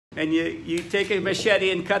And you take a machete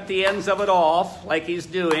and cut the ends of it off, like he's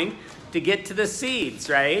doing, to get to the seeds,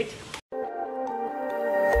 right?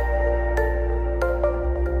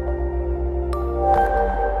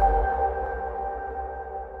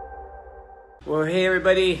 Well, hey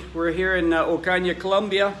everybody, we're here in Ocaña,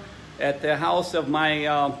 Colombia, at the house of my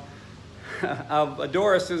of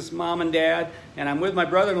Doris's mom and dad, and I'm with my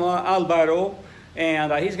brother-in-law Alvaro,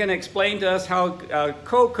 and he's going to explain to us how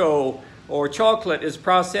cocoa or chocolate is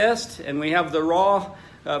processed, and we have the raw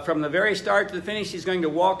from the very start to the finish. He's going to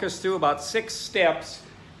walk us through about 6 steps,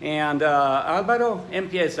 and Alvaro,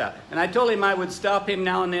 empieza. And I told him I would stop him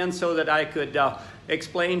now and then so that I could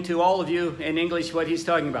explain to all of you in English what he's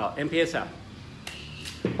talking about. Empieza.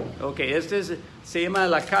 Okay, this is, se llama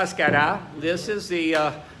la cáscara. This is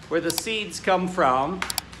the where the seeds come from.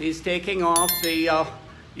 He's taking off the,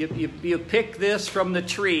 you pick this from the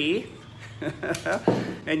tree,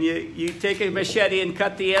 and you take a machete and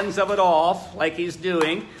cut the ends of it off, like he's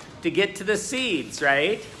doing, to get to the seeds,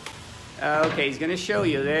 right? Okay, he's going to show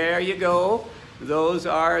you. There you go. Those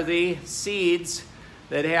are the seeds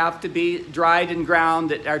that have to be dried and ground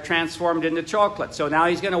that are transformed into chocolate. So now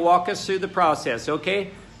he's going to walk us through the process, okay?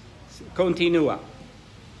 Continúa.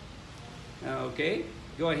 Okay,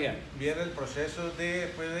 go ahead. Viene el proceso de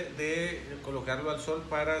colocarlo al sol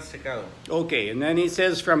para secado. Okay, and then he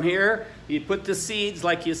says from here, you put the seeds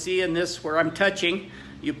like you see in this where I'm touching,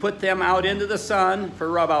 you put them out into the sun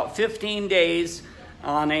for about 15 days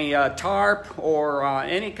on a tarp or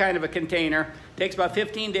any kind of a container. It takes about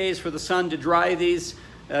 15 days for the sun to dry these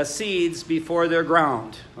seeds before they're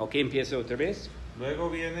ground. Okay, empieza otra vez. Luego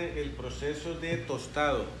viene el proceso de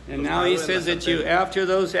tostado. And now he says that you, after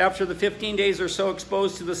the 15 days or so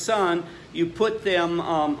exposed to the sun, you put them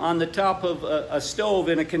on the top of a stove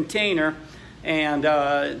in a container, and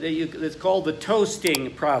it's called the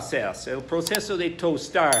toasting process, el proceso de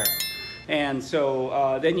tostar. And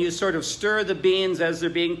so then you sort of stir the beans as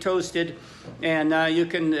they're being toasted, and you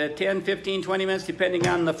can 10, 15, 20 minutes depending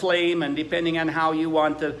on the flame and depending on how you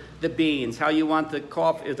want the beans, how you want the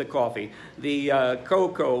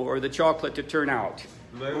cocoa or the chocolate to turn out.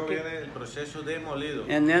 Luego viene el proceso de molido.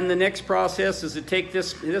 And then the next process is to take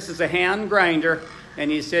this is a hand grinder, and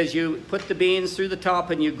he says you put the beans through the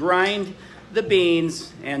top and you grind the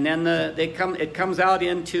beans, and then it comes out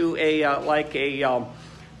into a I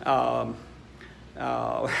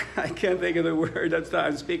can't think of the word.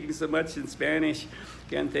 I'm speaking so much in Spanish.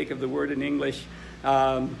 Can't think of the word in English.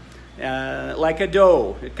 Like a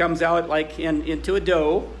dough. It comes out like into a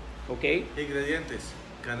dough. Okay. Ingredientes: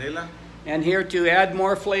 canela. And here to add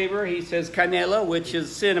more flavor, he says canela, which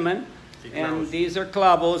is cinnamon, and these are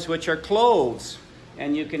clavos, which are cloves.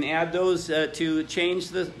 And you can add those to change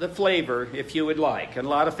the flavor if you would like. And a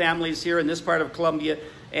lot of families here in this part of Colombia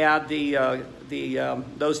add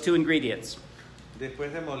those 2 ingredients.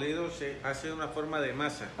 Después de molido se hace una forma de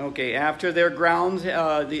masa. Okay, after they're ground,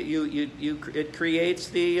 it creates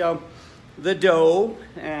the dough,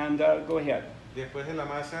 and go ahead. Después de la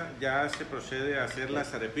masa ya se procede a hacer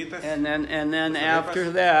las arepitas. And then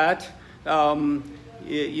after that,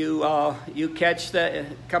 you catch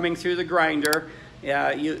coming through the grinder.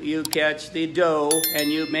 You catch the dough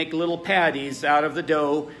and you make little patties out of the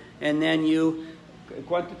dough, and then you.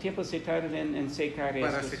 ¿Cuánto tiempo se tarda en secar esto?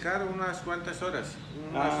 Para secar unas cuantas horas.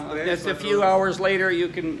 Just a few hours later, you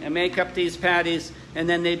can make up these patties, and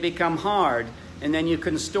then they become hard. And then you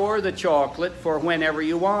can store the chocolate for whenever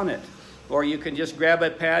you want it. Or you can just grab a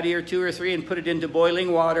patty or 2 or 3 and put it into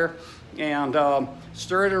boiling water and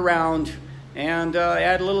stir it around and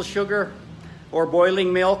add a little sugar or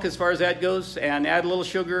boiling milk as far as that goes, and add a little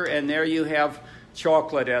sugar, and there you have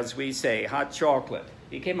chocolate, as we say, hot chocolate.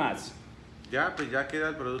 ¿Y qué más? Pues ya queda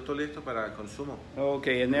el producto listo para consumo.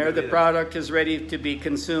 Okay, and there the product is ready to be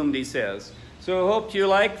consumed, he says. So I hope you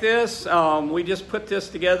like this. We just put this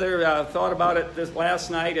together, thought about it this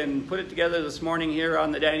last night and put it together this morning here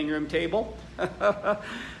on the dining room table.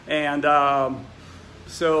 And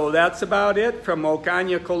so that's about it from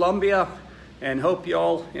Ocaña, Colombia. And hope you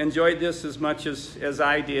all enjoyed this as much as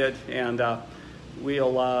I did. And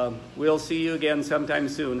we'll see you again sometime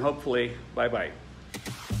soon, hopefully. Bye-bye.